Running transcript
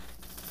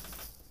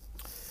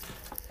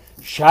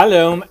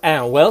Shalom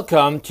and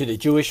welcome to the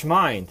Jewish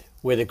Mind,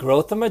 where the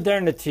growth of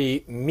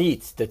modernity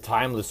meets the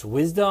timeless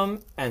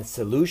wisdom and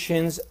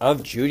solutions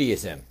of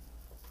Judaism.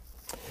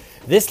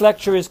 This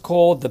lecture is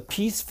called The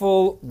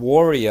Peaceful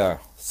Warrior,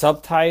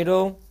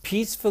 subtitle,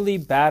 Peacefully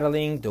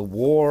Battling the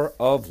War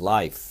of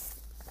Life.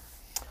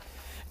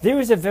 There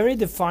is a very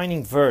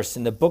defining verse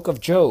in the book of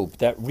Job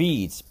that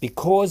reads,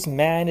 "Because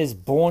man is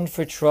born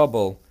for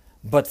trouble,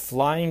 but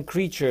flying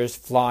creatures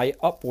fly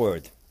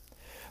upward."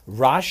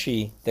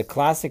 Rashi, the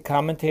classic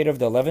commentator of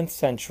the 11th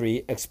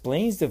century,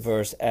 explains the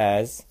verse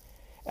as,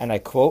 and I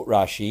quote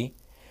Rashi,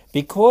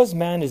 "Because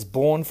man is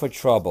born for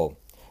trouble,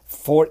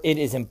 for it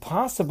is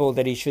impossible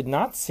that he should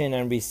not sin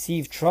and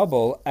receive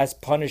trouble as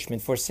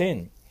punishment for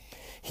sin.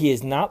 He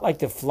is not like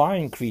the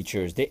flying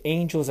creatures, the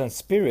angels and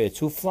spirits,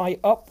 who fly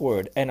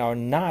upward and are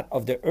not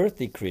of the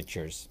earthly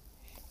creatures."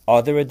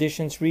 Other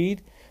editions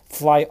read,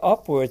 "Fly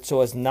upward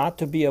so as not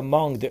to be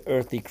among the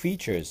earthly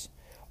creatures,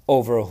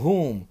 over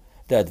whom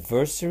the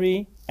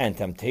adversary and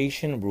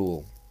temptation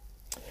rule."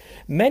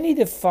 Many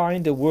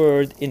define the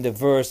word in the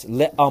verse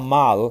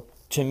le'amal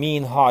to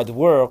mean hard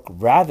work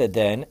rather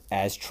than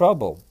as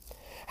trouble.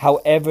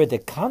 However, the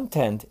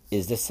content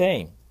is the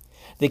same.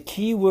 The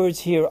key words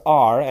here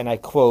are, and I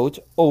quote,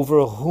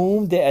 "over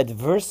whom the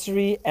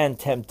adversary and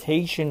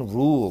temptation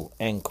rule,"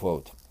 end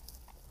quote.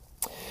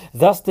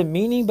 Thus, the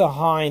meaning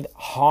behind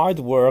hard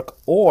work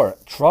or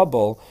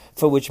trouble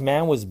for which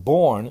man was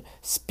born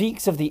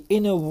speaks of the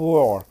inner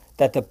war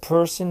that the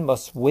person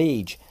must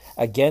wage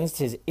against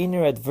his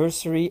inner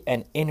adversary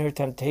and inner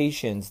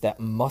temptations that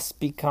must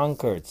be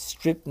conquered,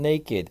 stripped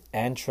naked,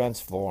 and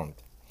transformed.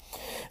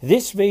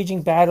 This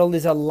raging battle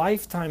is a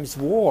lifetime's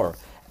war,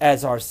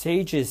 as our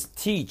sages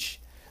teach.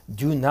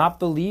 Do not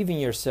believe in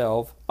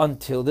yourself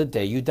until the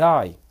day you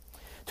die.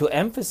 To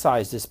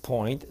emphasize this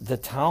point, the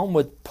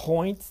Talmud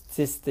points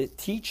this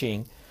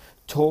teaching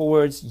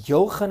towards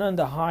Yochanan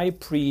the high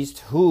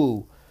priest,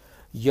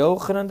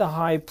 Yochanan the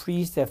high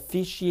priest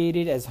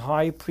officiated as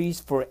high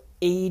priest for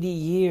 80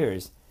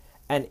 years,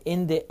 and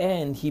in the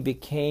end he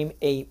became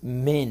a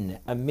min.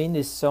 A min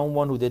is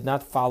someone who did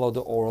not follow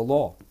the oral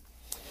law.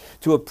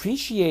 To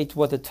appreciate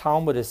what the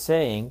Talmud is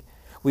saying,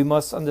 we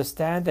must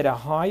understand that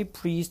a high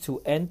priest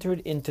who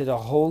entered into the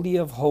Holy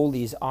of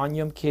Holies on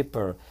Yom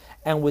Kippur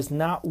and was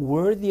not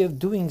worthy of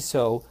doing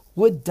so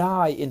would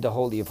die in the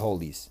Holy of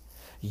Holies.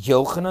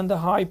 Yochanan the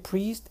high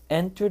priest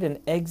entered and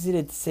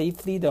exited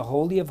safely the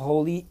Holy of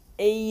Holies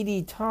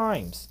 80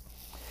 times,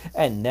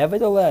 and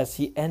nevertheless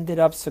he ended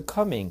up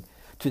succumbing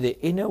to the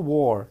inner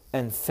war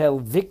and fell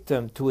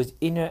victim to his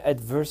inner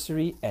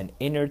adversary and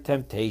inner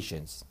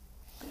temptations.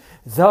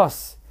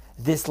 Thus,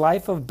 this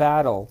life of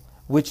battle,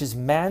 which is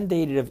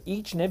mandated of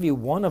each and every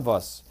one of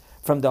us,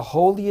 from the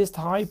holiest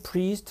high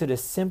priest to the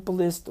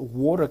simplest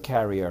water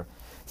carrier,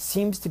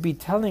 seems to be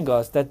telling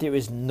us that there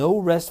is no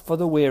rest for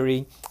the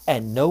weary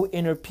and no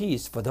inner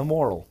peace for the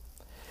mortal.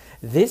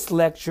 This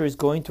lecture is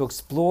going to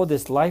explore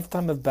this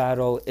lifetime of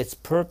battle, its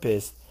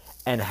purpose,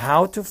 and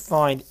how to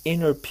find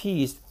inner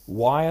peace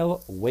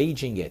while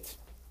waging it.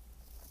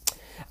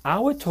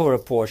 Our Torah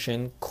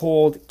portion,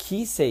 called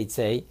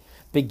Teitzei,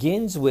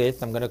 begins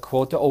with, I'm going to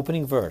quote the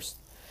opening verse,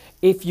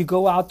 "If you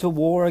go out to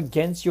war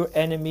against your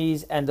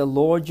enemies, and the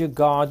Lord your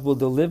God will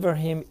deliver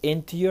him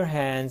into your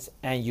hands,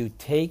 and you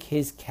take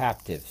his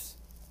captives."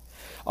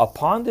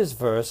 Upon this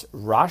verse,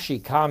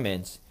 Rashi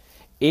comments,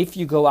 "If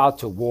you go out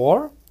to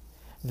war,"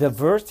 the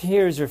verse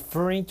here is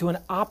referring to an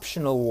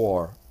optional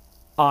war,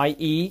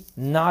 i.e.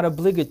 not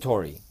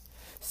obligatory,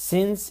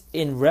 since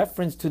in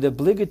reference to the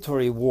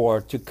obligatory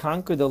war to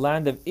conquer the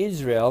land of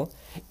Israel,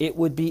 it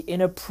would be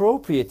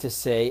inappropriate to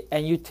say,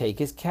 "and you take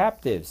his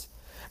captives,"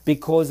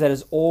 because that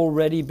has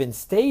already been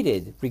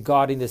stated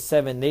regarding the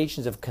 7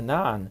 nations of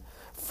Canaan.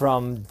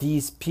 "From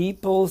these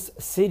people's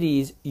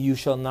cities you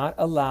shall not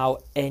allow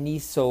any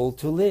soul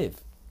to live."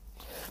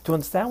 To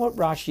understand what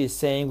Rashi is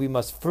saying, we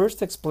must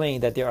first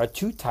explain that there are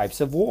 2 types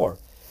of war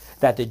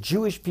that the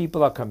Jewish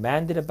people are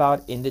commanded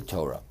about in the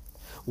Torah.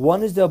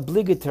 One is the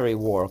obligatory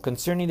war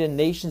concerning the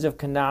nations of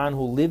Canaan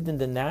who lived in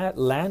the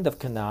land of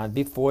Canaan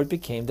before it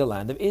became the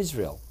land of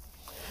Israel.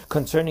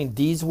 Concerning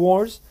these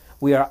wars,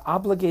 we are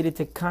obligated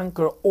to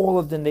conquer all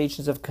of the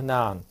nations of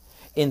Canaan.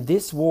 In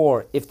this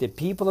war, if the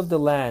people of the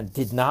land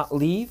did not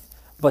leave,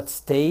 but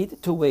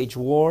stayed to wage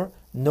war,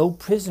 no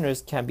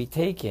prisoners can be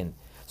taken,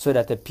 so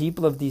that the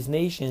people of these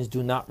nations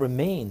do not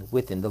remain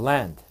within the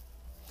land.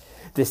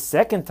 The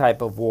second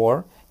type of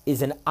war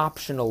is an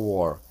optional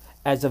war,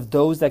 as of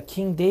those that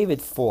King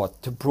David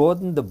fought to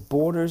broaden the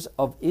borders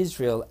of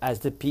Israel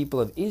as the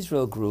people of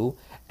Israel grew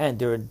and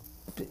their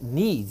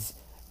needs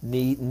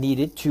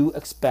needed to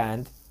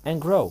expand and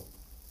grow.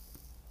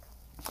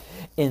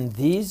 In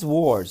these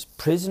wars,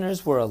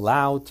 prisoners were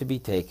allowed to be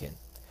taken.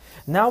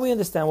 Now we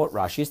understand what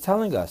Rashi is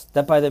telling us,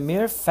 that by the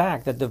mere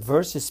fact that the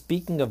verse is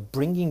speaking of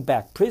bringing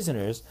back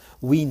prisoners,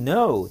 we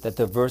know that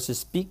the verse is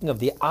speaking of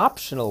the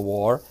optional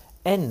war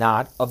and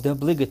not of the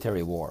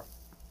obligatory war.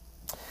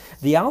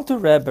 The Alter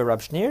Rebbe, Rab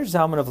Shneur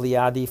Zalman of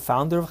Liadi,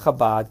 founder of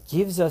Chabad,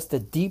 gives us the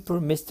deeper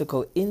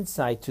mystical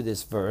insight to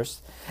this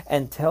verse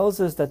and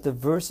tells us that the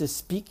verse is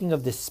speaking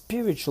of the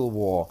spiritual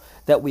war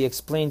that we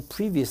explained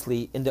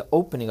previously in the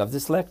opening of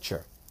this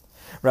lecture.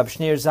 Rab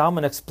Shneur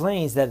Zalman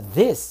explains that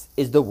this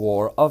is the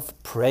war of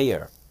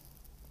prayer.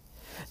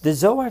 The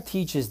Zohar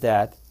teaches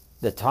that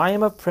the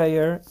time of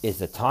prayer is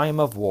the time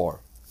of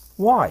war.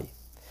 Why?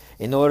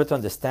 In order to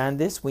understand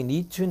this, we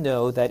need to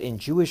know that in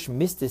Jewish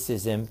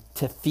mysticism,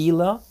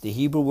 tefillah, the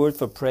Hebrew word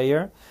for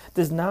prayer,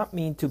 does not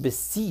mean to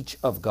beseech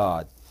of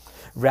God.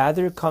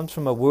 Rather, it comes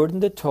from a word in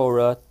the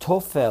Torah,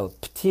 tofel,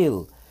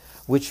 ptil,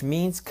 which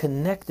means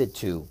connected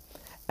to.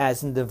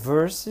 As in the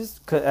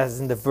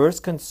verse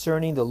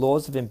concerning the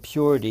laws of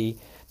impurity,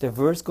 the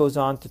verse goes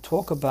on to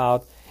talk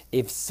about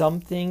if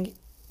something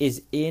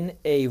is in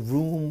a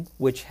room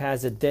which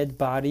has a dead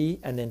body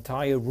and the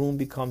entire room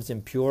becomes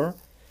impure.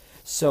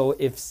 So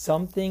if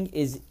something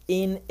is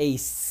in a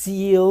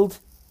sealed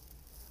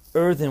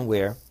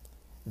earthenware,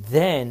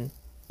 then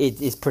it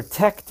is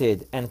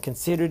protected and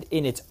considered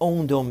in its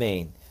own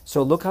domain.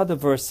 So look how the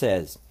verse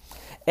says,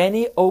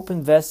 any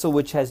open vessel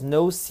which has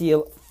no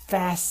seal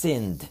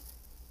fastened,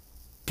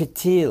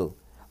 pitil,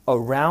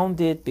 around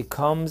it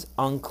becomes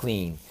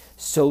unclean.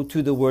 So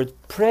to the word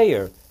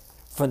prayer,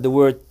 from the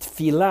word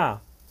tfilah,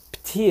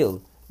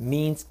 ptil,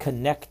 means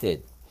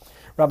connected.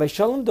 Rabbi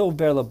Shalom Dov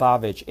Ber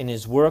Lubavitch, in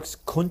his works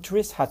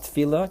Kuntris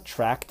Hatfilah,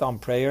 Tract on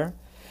Prayer,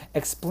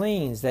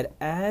 explains that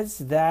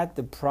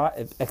the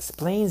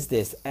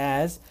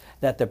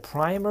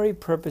primary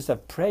purpose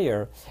of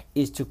prayer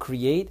is to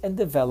create and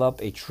develop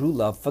a true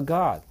love for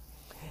God.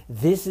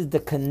 This is the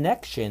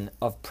connection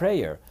of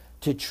prayer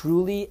to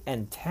truly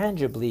and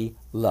tangibly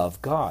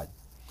love God.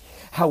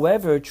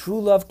 However,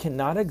 true love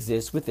cannot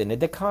exist within a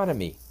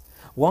dichotomy.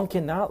 One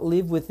cannot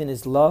live within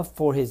his love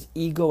for his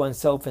ego and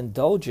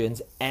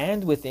self-indulgence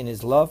and within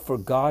his love for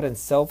God and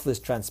selfless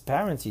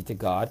transparency to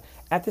God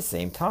at the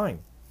same time.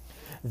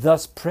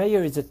 Thus,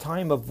 prayer is a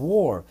time of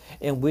war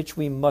in which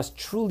we must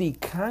truly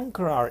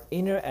conquer our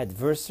inner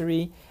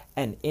adversary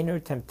and inner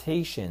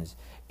temptations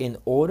in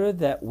order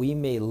that we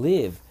may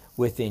live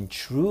within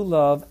true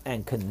love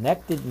and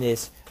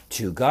connectedness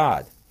to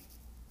God.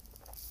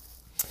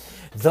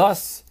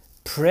 Thus,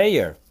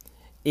 prayer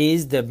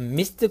is the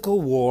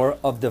mystical war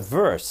of the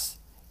verse.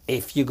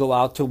 If you go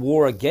out to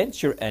war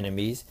against your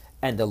enemies,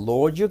 and the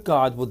Lord your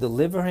God will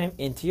deliver him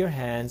into your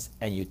hands,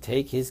 and you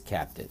take his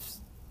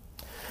captives.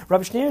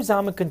 Rabbi Shneur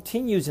Zalman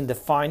continues in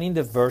defining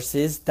the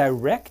verse's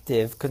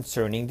directive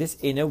concerning this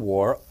inner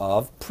war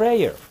of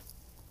prayer.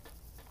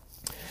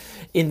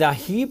 In the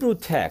Hebrew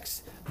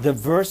text, the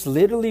verse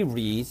literally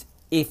reads,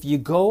 if you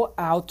go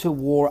out to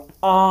war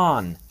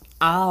on,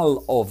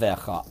 al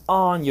ovecha,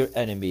 on your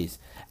enemies,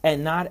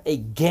 and not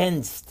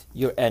against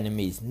your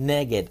enemies,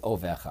 neged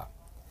ovecha.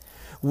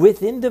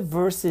 Within the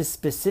verse's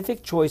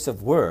specific choice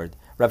of word,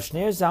 Rab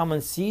Shneur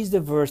Zalman sees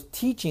the verse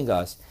teaching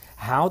us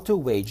how to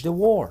wage the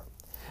war.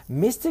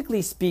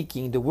 Mystically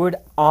speaking, the word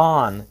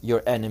on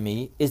your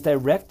enemy is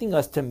directing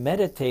us to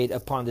meditate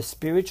upon the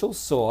spiritual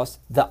source,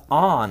 the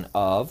on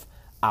of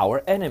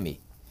our enemy.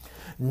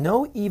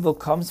 No evil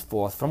comes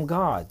forth from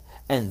God,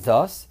 and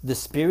thus the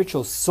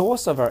spiritual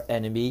source of our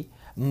enemy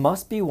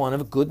must be one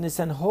of goodness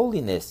and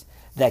holiness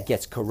that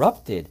gets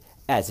corrupted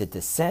as it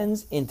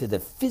descends into the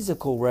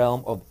physical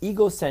realm of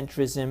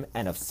egocentrism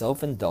and of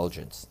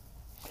self-indulgence.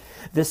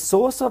 The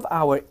source of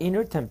our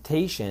inner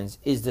temptations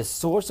is the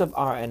source of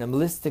our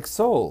animalistic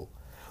soul,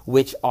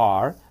 which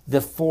are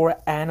the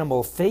four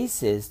animal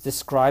faces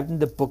described in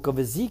the book of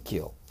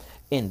Ezekiel,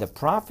 in the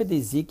prophet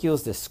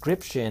Ezekiel's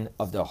description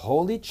of the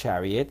holy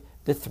chariot,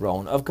 the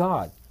throne of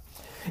God.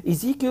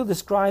 Ezekiel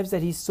describes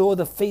that he saw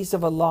the face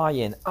of a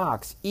lion,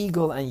 ox,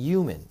 eagle, and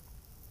human.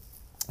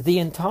 The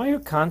entire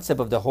concept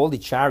of the holy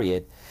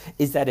chariot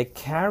is that it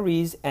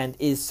carries and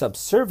is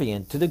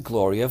subservient to the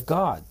glory of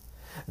God.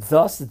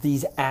 Thus,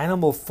 these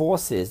animal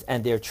forces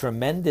and their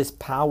tremendous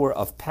power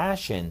of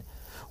passion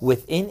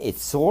within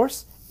its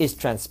source is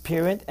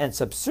transparent and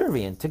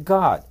subservient to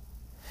God.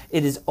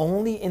 It is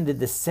only in the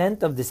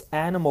descent of this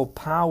animal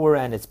power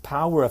and its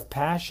power of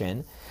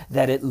passion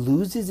that it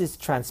loses its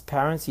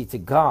transparency to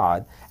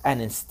God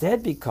and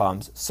instead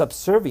becomes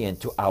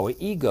subservient to our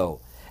ego,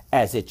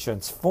 as it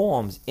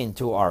transforms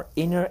into our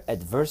inner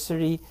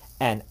adversary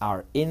and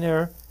our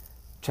inner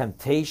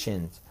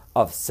temptations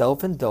of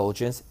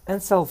self-indulgence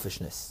and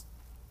selfishness.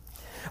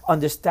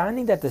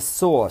 Understanding that the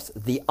source,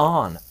 the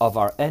on of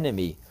our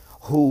enemy,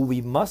 who we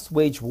must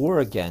wage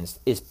war against,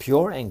 is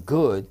pure and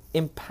good,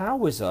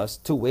 empowers us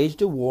to wage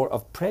the war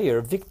of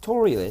prayer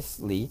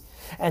victoriously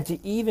and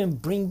to even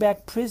bring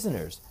back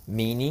prisoners,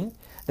 meaning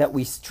that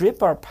we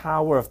strip our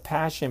power of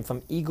passion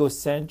from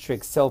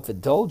egocentric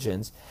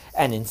self-indulgence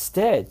and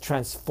instead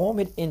transform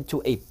it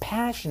into a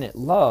passionate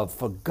love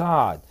for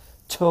God,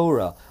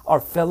 Torah,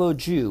 our fellow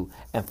Jew,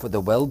 and for the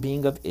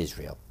well-being of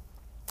Israel.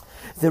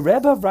 The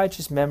Rebbe of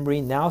Righteous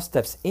Memory now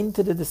steps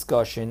into the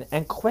discussion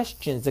and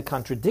questions the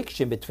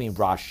contradiction between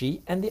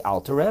Rashi and the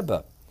Alter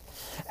Rebbe.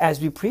 As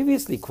we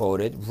previously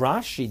quoted,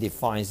 Rashi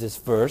defines this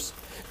verse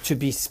to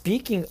be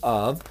speaking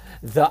of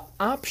the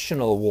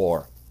optional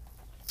war,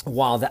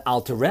 while the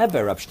Alter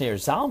Rebbe, Rav Shneur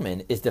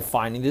Zalman, is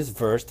defining this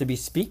verse to be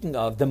speaking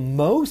of the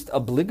most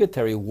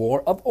obligatory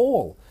war of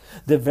all,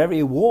 the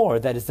very war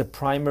that is the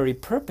primary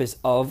purpose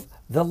of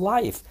the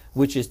life,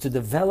 which is to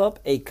develop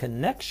a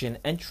connection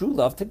and true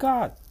love to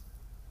God.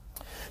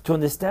 To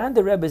understand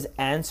the Rebbe's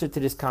answer to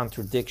this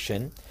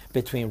contradiction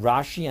between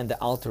Rashi and the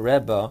Alter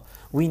Rebbe,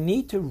 we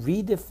need to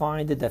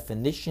redefine the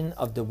definition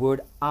of the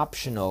word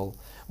optional,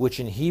 which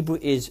in Hebrew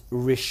is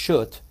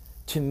rishut,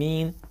 to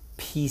mean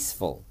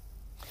peaceful.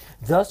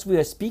 Thus, we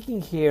are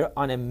speaking here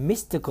on a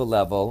mystical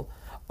level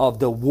of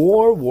the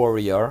war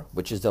warrior,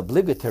 which is the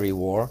obligatory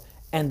war,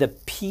 and the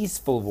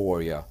peaceful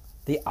warrior,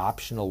 the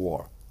optional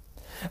war.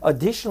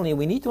 Additionally,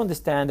 we need to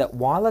understand that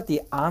while at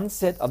the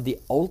onset of the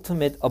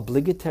ultimate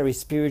obligatory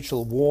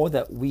spiritual war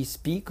that we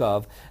speak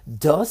of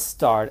does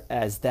start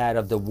as that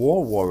of the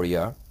war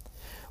warrior,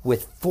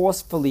 with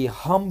forcefully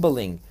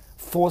humbling,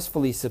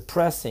 forcefully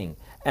suppressing,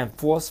 and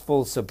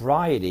forceful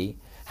sobriety,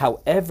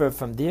 however,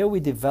 from there we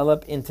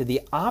develop into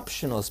the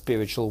optional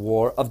spiritual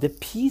war of the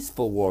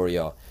peaceful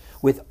warrior,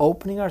 with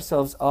opening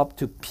ourselves up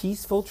to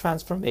peaceful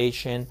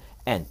transformation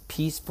and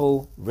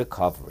peaceful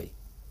recovery.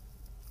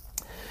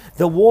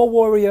 The war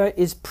warrior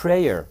is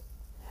prayer,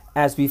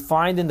 as we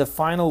find in the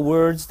final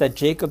words that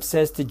Jacob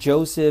says to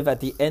Joseph at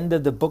the end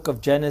of the book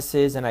of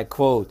Genesis, and I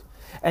quote,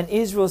 "And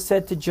Israel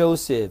said to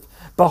Joseph,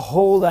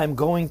 Behold, I am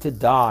going to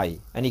die."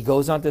 And he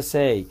goes on to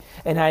say,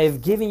 "And I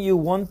have given you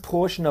one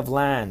portion of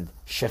land,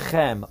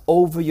 Shechem,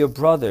 over your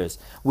brothers,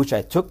 which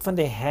I took from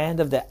the hand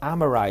of the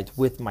Amorite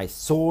with my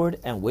sword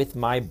and with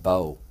my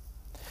bow."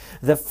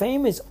 The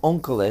famous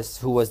Onkelos,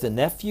 who was the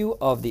nephew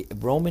of the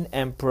Roman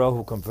emperor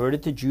who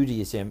converted to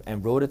Judaism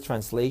and wrote a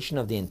translation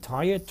of the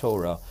entire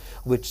Torah,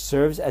 which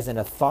serves as an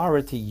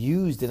authority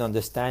used in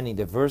understanding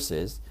the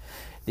verses,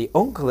 the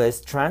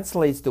Onkelos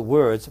translates the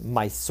words,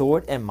 "my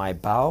sword and my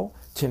bow,"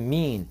 to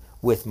mean,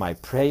 "with my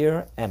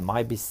prayer and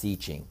my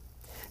beseeching."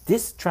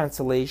 This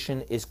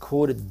translation is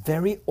quoted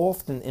very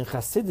often in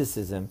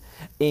Hasidism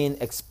in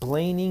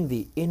explaining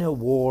the inner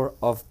war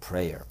of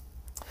prayer.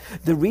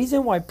 The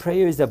reason why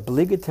prayer is the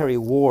obligatory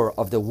war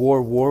of the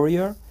war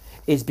warrior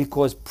is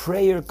because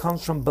prayer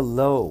comes from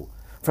below,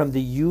 from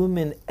the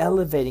human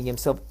elevating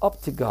himself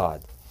up to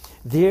God.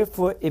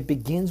 Therefore, it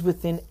begins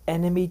within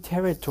enemy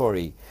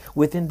territory,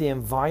 within the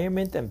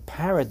environment and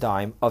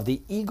paradigm of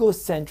the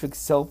egocentric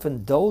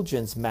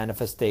self-indulgence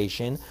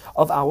manifestation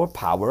of our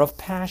power of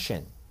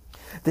passion.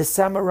 The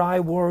samurai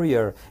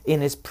warrior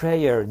in his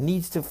prayer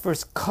needs to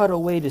first cut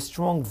away the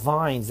strong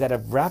vines that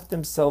have wrapped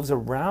themselves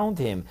around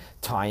him,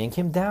 tying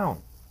him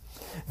down.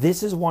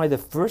 This is why the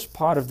first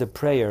part of the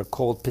prayer,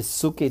 called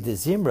Pesuke de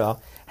Zimra,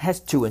 has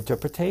two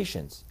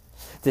interpretations.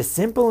 The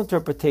simple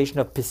interpretation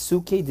of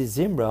Pesuke de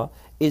Zimra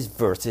is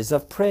verses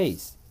of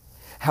praise.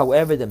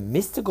 However, the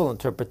mystical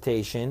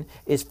interpretation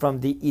is from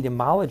the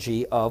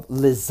etymology of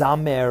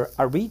Lizamer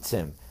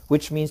Aritzim,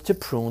 which means to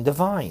prune the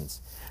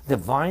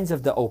vines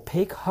of the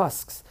opaque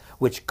husks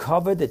which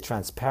cover the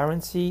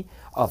transparency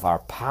of our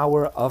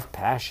power of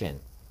passion.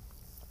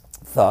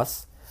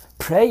 Thus,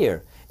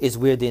 prayer is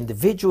where the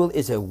individual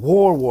is a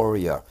war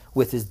warrior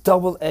with his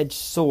double-edged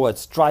sword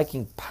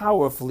striking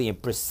powerfully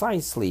and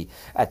precisely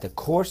at the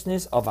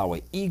coarseness of our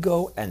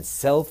ego and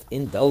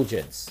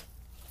self-indulgence.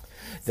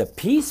 The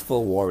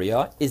peaceful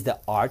warrior is the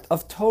art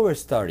of Torah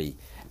study,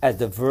 as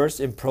the verse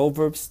in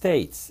Proverbs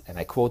states, and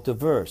I quote the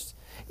verse,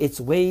 "Its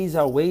ways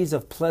are ways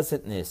of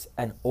pleasantness,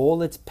 and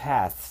all its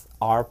paths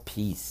are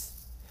peace."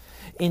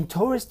 In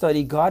Torah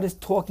study, God is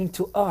talking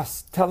to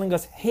us, telling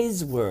us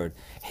His word,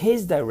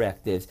 His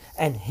directives,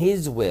 and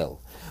His will,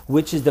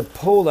 which is the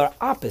polar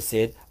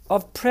opposite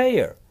of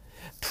prayer.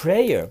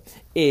 Prayer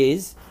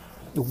is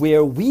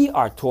where we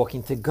are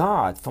talking to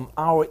God from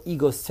our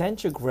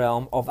egocentric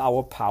realm of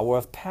our power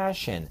of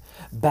passion,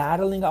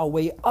 battling our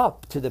way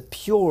up to the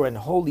pure and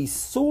holy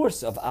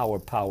source of our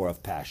power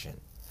of passion.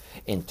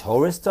 In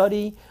Torah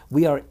study,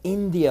 we are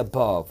in the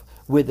above,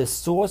 where the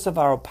source of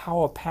our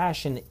power of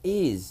passion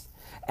is,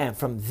 and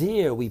from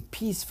there we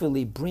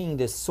peacefully bring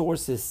the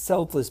source's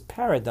selfless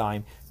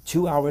paradigm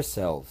to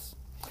ourselves.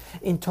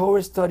 In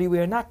Torah study, we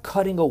are not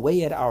cutting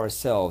away at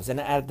ourselves and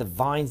at the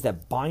vines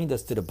that bind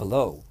us to the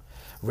below.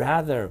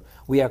 Rather,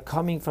 we are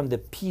coming from the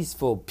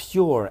peaceful,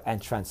 pure,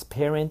 and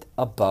transparent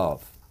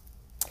above.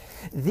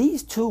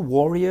 These two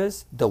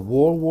warriors, the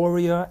war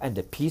warrior and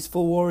the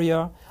peaceful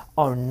warrior,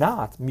 are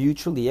not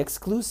mutually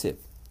exclusive.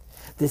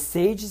 The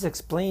sages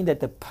explain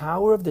that the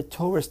power of the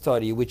Torah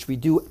study, which we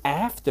do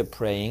after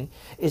praying,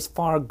 is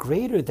far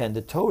greater than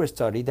the Torah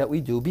study that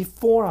we do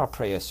before our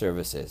prayer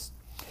services.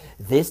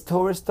 This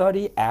Torah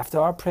study after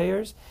our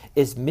prayers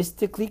is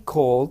mystically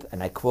called,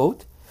 and I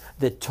quote,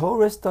 "the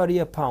Torah study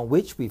upon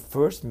which we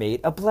first made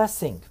a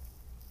blessing."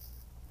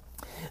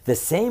 The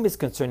same is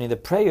concerning the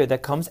prayer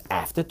that comes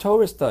after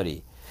Torah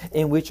study,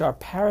 in which our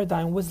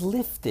paradigm was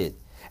lifted,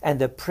 and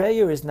the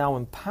prayer is now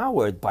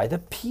empowered by the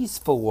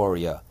peaceful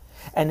warrior.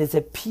 and is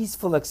a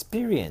peaceful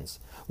experience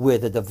where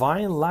the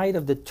divine light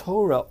of the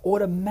Torah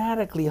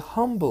automatically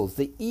humbles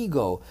the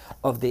ego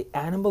of the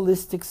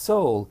animalistic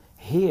soul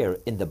here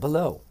in the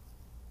below.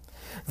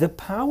 The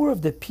power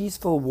of the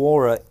peaceful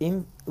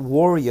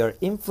warrior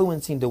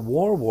influencing the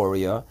war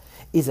warrior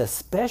is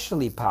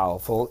especially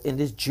powerful in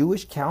this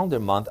Jewish calendar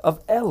month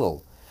of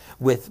Elul,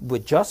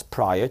 with just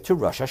prior to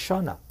Rosh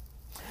Hashanah.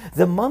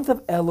 The month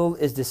of Elul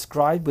is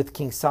described with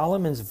King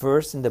Solomon's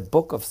verse in the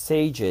Book of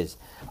Sages,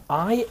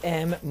 "I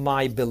am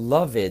my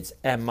beloved's,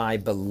 and my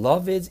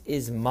beloved's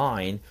is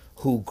mine,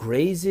 who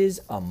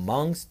grazes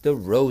amongst the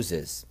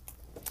roses."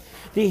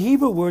 The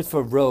Hebrew word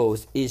for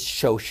rose is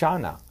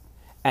Shoshana,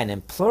 and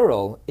in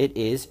plural it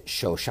is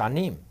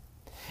Shoshanim.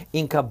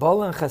 In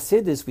Kabbalah and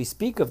Hasidus, we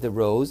speak of the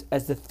rose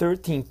as the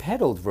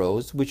 13-petaled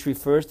rose, which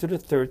refers to the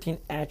 13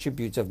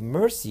 attributes of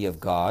mercy of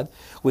God,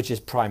 which is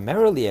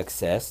primarily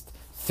accessed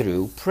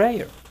through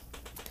prayer.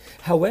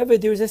 However,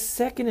 there is a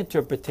second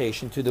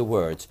interpretation to the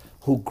words,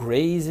 "who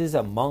grazes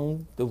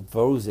among the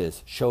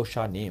roses,"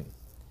 Shoshanim.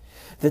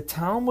 The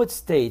Talmud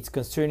states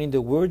concerning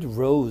the word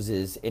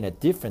roses in a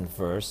different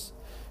verse,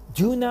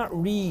 "Do not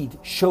read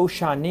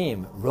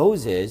Shoshanim,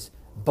 roses,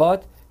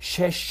 but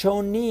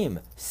Sheshonim,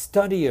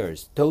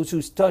 studiers, those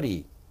who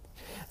study."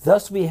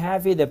 Thus we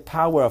have here the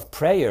power of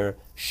prayer,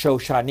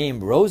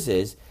 Shoshanim,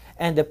 roses,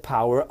 and the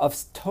power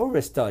of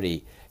Torah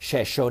study,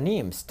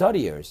 Sheshonim,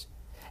 studiers,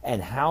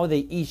 and how they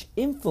each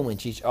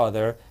influence each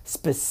other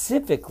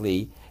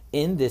specifically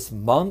in this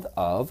month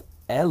of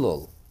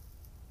Elul.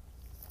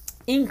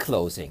 In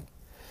closing,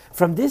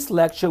 from this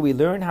lecture we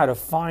learn how to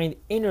find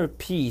inner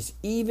peace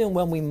even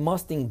when we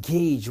must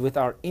engage with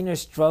our inner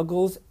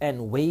struggles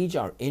and wage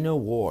our inner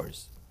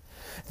wars.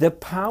 The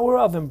power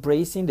of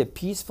embracing the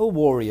peaceful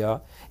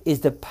warrior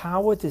is the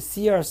power to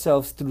see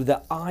ourselves through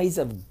the eyes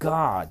of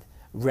God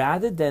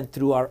rather than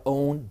through our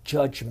own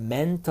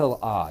judgmental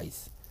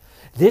eyes.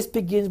 This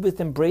begins with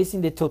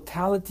embracing the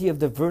totality of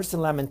the verse in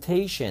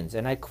Lamentations,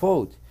 and I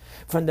quote,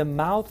 "From the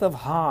mouth of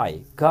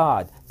high,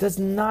 God, does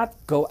not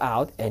go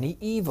out any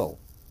evil."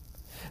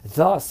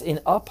 Thus, in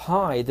up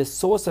high, the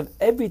source of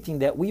everything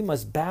that we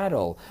must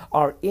battle,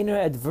 our inner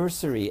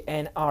adversary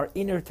and our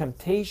inner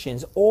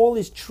temptations, all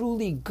is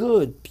truly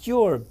good,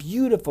 pure,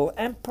 beautiful,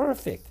 and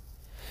perfect.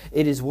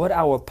 It is what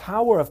our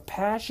power of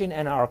passion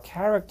and our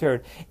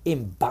character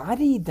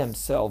embody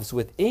themselves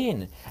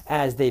within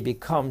as they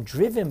become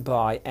driven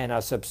by and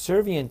are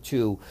subservient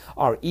to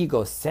our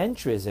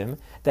egocentrism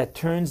that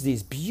turns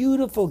these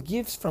beautiful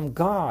gifts from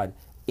God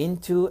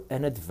into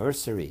an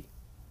adversary.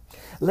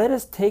 Let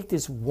us take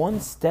this one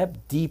step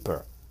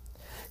deeper.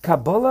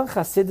 Kabbalah and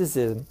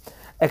Hasidism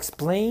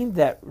explain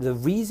that the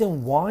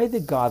reason why the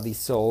godly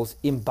soul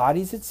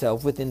embodies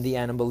itself within the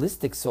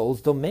animalistic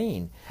soul's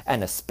domain,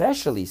 and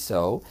especially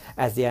so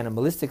as the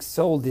animalistic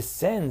soul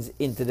descends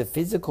into the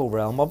physical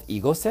realm of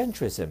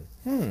egocentrism.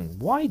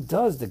 Why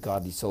does the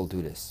godly soul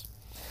do this?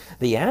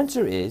 The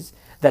answer is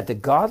that the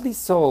godly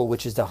soul,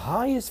 which is the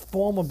highest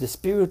form of the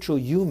spiritual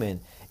human,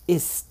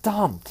 is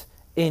stumped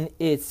in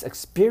its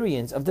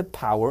experience of the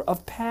power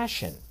of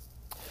passion.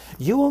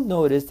 You will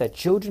notice that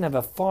children have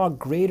a far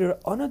greater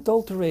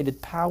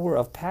unadulterated power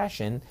of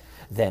passion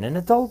than an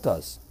adult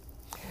does.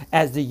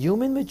 As the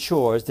human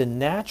matures, the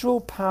natural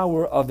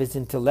power of his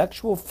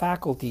intellectual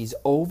faculties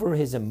over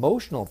his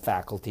emotional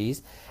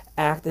faculties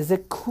act as a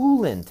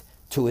coolant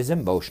to his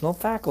emotional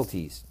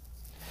faculties.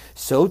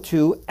 So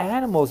too,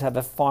 animals have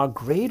a far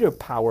greater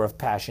power of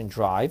passion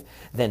drive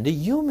than the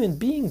human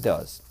being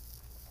does.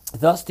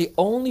 Thus, the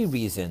only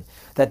reason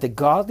that the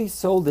godly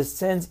soul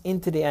descends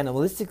into the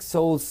animalistic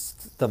soul's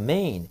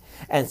domain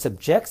and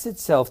subjects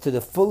itself to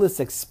the fullest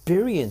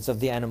experience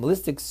of the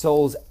animalistic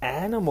soul's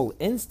animal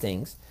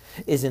instincts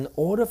is in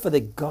order for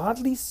the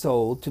godly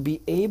soul to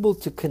be able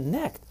to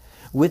connect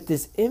with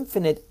this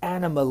infinite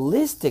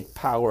animalistic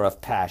power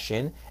of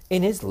passion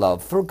in his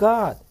love for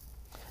God.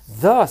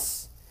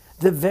 Thus,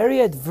 the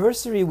very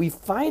adversary we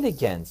fight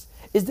against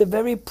is the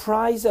very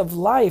prize of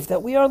life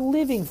that we are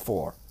living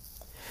for.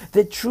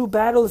 The true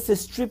battle is to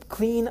strip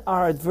clean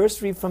our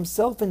adversary from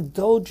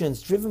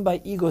self-indulgence driven by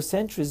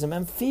egocentrism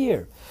and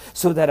fear,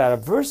 so that our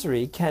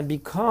adversary can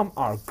become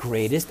our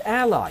greatest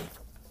ally.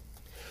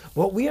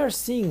 What we are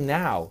seeing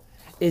now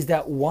is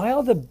that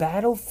while the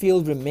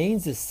battlefield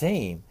remains the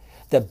same,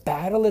 the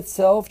battle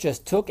itself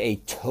just took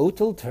a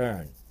total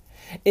turn.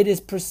 It is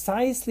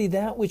precisely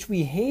that which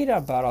we hate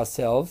about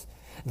ourselves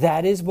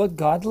that is what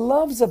God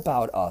loves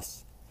about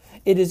us.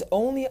 It is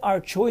only our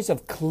choice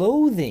of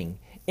clothing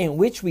in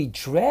which we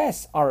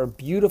dress our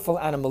beautiful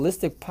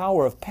animalistic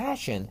power of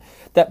passion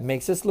that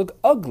makes us look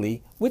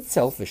ugly with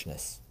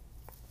selfishness.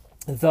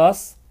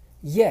 Thus,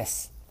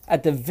 yes,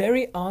 at the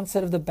very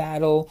onset of the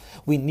battle,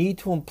 we need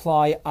to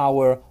employ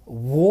our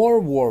war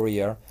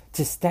warrior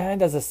to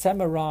stand as a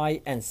samurai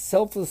and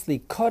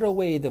selflessly cut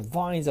away the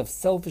vines of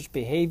selfish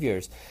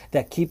behaviors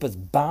that keep us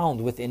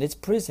bound within its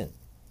prison.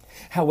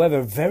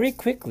 However, very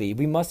quickly,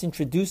 we must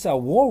introduce our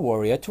war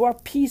warrior to our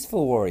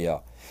peaceful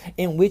warrior,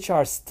 in which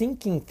our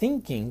stinking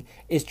thinking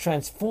is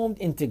transformed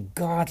into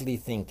godly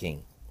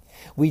thinking.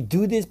 We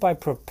do this by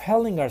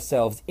propelling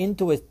ourselves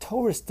into a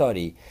Torah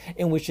study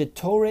in which the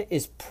Torah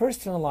is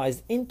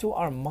personalized into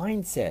our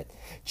mindset,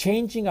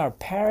 changing our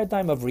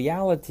paradigm of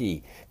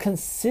reality,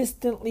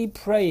 consistently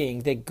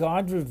praying that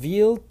God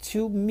reveal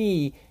to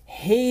me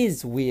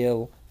His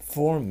will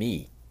for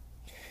me.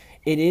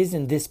 It is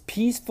in this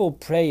peaceful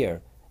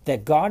prayer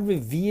that God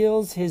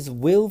reveals His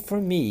will for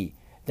me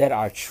that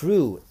our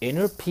true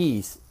inner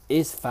peace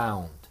is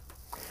found.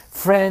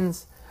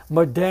 Friends,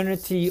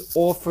 modernity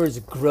offers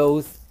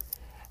growth,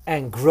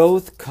 and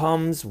growth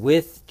comes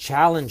with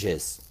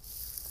challenges.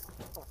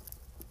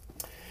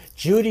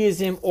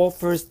 Judaism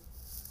offers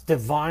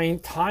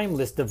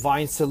timeless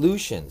divine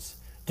solutions.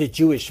 The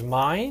Jewish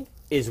mind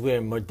is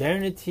where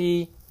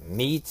modernity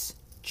meets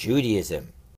Judaism.